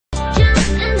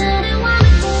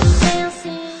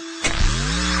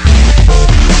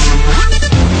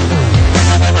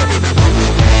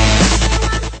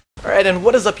Alright, and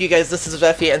what is up you guys, this is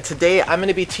Veffy, and today I'm going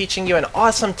to be teaching you an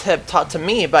awesome tip taught to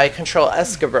me by Control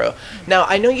Escabro. Now,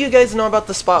 I know you guys know about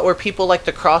the spot where people like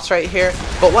to cross right here,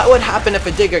 but what would happen if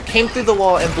a digger came through the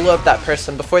wall and blew up that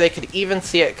person before they could even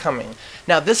see it coming?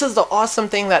 Now, this is the awesome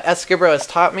thing that Escabro has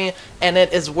taught me, and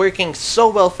it is working so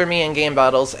well for me in game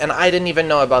battles, and I didn't even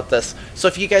know about this. So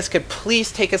if you guys could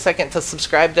please take a second to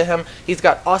subscribe to him, he's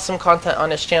got awesome content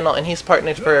on his channel, and he's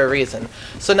partnered for a reason.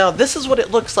 So now, this is what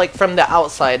it looks like from the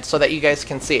outside, so that you guys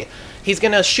can see. He's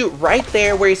gonna shoot right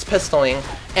there where he's pistoling,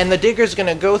 and the digger's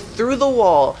gonna go through the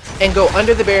wall and go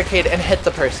under the barricade and hit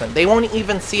the person. They won't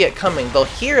even see it coming. They'll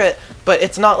hear it, but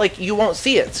it's not like you won't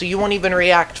see it, so you won't even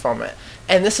react from it.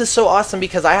 And this is so awesome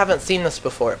because I haven't seen this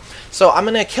before. So I'm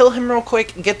gonna kill him real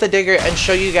quick, get the digger, and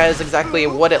show you guys exactly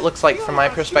what it looks like from my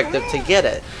perspective to get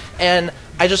it. And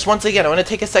I just, once again, I want to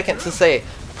take a second to say,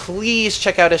 please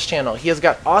check out his channel. He has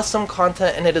got awesome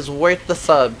content and it is worth the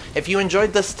sub. If you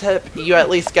enjoyed this tip, you at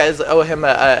least guys owe him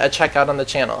a check out on the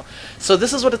channel. So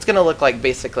this is what it's gonna look like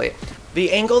basically.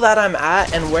 The angle that I'm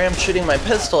at and where I'm shooting my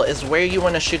pistol is where you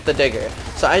want to shoot the digger.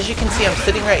 So as you can see, I'm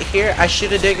sitting right here, I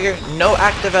shoot a digger, no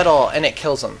active at all, and it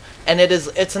kills him. And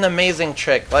it's an amazing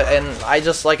trick, and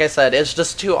like I said, it's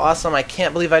just too awesome. I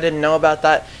can't believe I didn't know about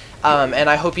that. And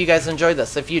I hope you guys enjoyed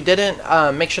this. If you didn't,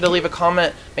 make sure to leave a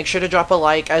comment, make sure to drop a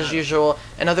like as usual,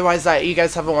 and otherwise you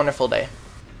guys have a wonderful day.